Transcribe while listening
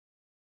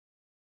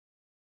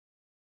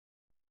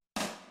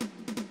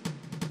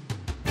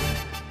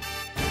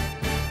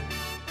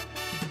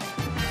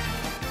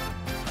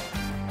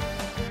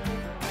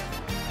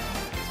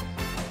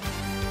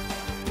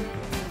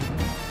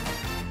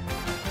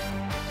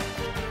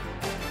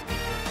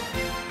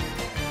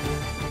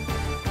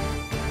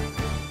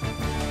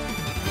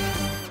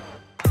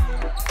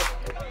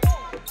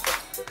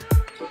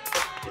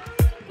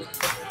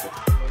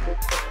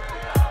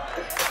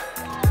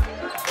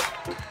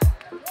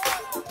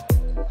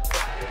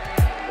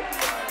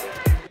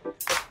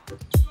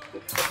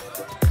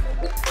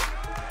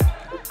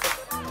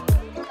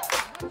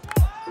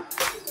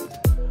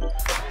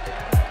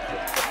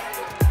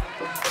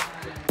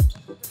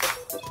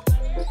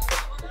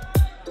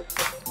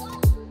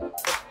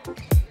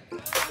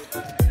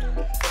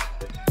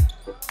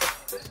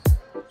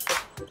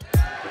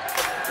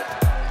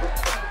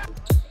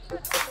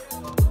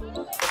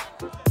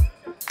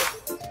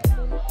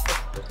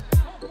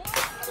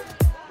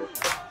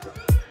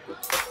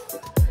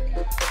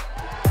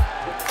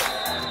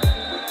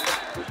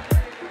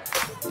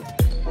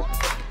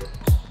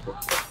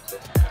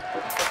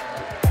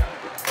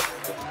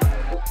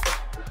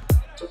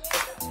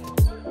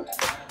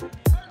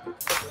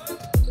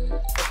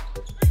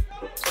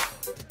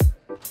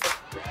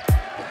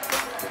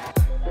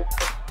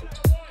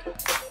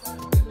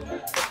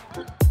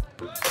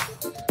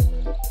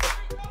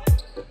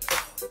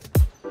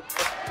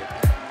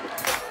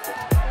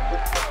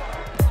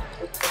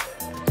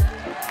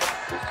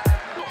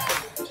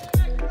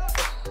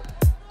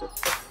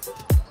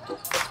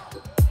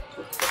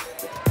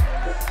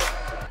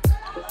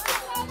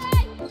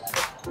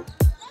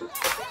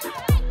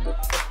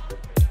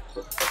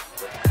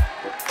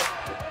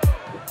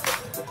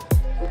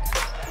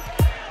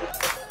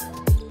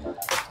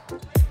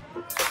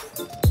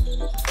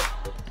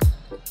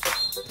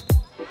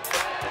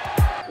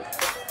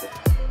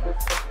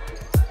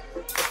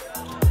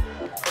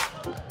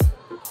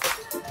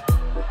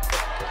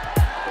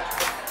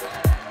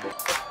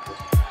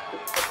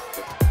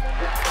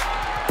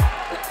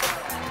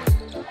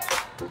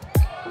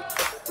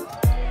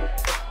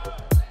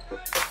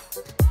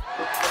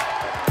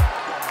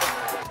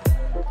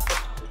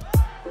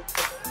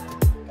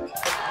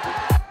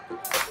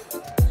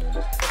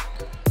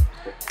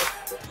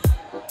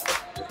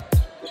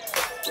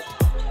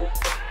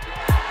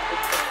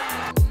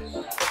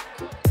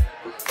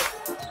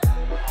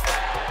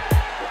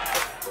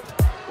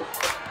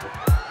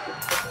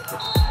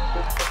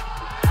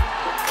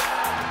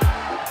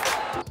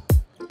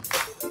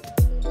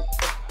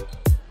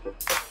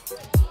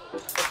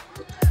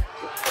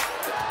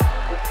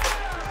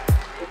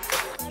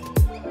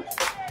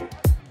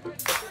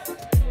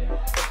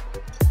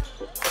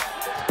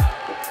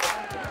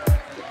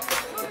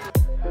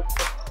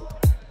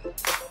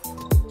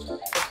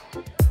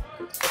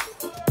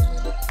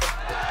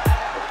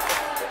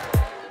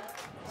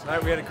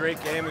Tonight we had a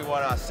great game. We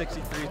won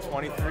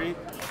 63-23.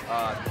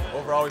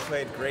 Overall, we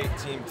played great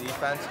team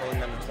defense, holding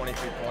them to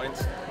 23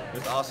 points. It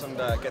was awesome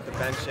to get the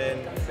bench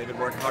in. They've been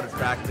working hard in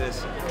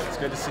practice. It's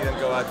good to see them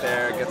go out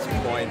there, get some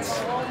points,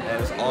 and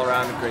it was all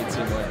around a great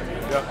team win.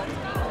 Yep.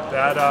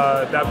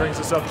 That brings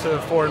us up to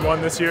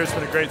 4-1 this year. It's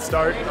been a great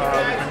start. We've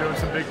been doing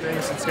some big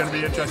things. It's going to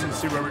be interesting to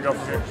see where we go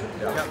from here.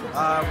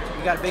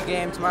 We got a big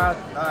game tomorrow,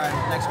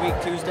 next week,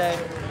 Tuesday.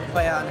 We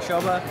play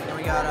Neshoba, and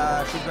we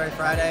got Shrewsbury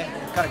Friday.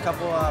 Got a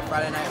couple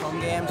Friday night home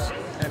games.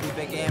 Going to be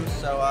big games,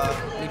 so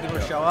need people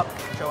to show up,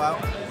 show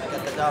out,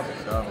 get the dub.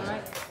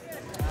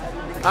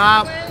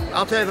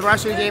 I'll tell you, the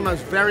Varsity game, I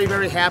was very,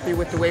 very happy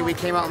with the way we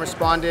came out and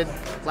responded.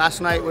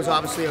 Last night was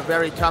obviously a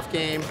very tough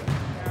game.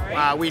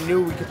 We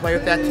knew we could play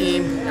with that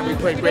team, and we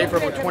played great for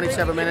about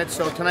 27 minutes.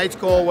 So tonight's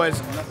goal was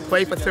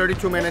play for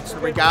 32 minutes,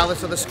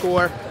 regardless of the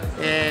score,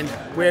 and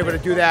we were able to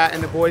do that.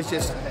 And the boys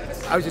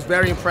I was just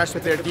very impressed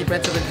with their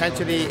defensive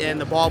intensity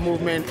and the ball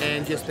movement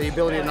and just the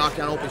ability to knock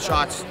down open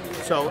shots.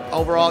 So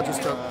overall,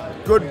 just a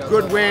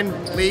good win,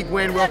 league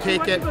win, we'll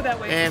take it.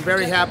 And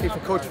very happy for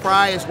Coach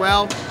Fry as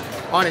well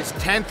on his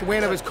 10th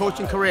win of his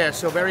coaching career.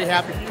 So very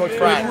happy for Coach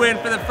Fry. Good win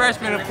for the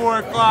freshman at 4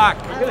 o'clock.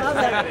 I love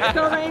that.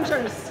 Go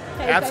Rangers.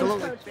 Hey,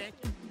 absolutely.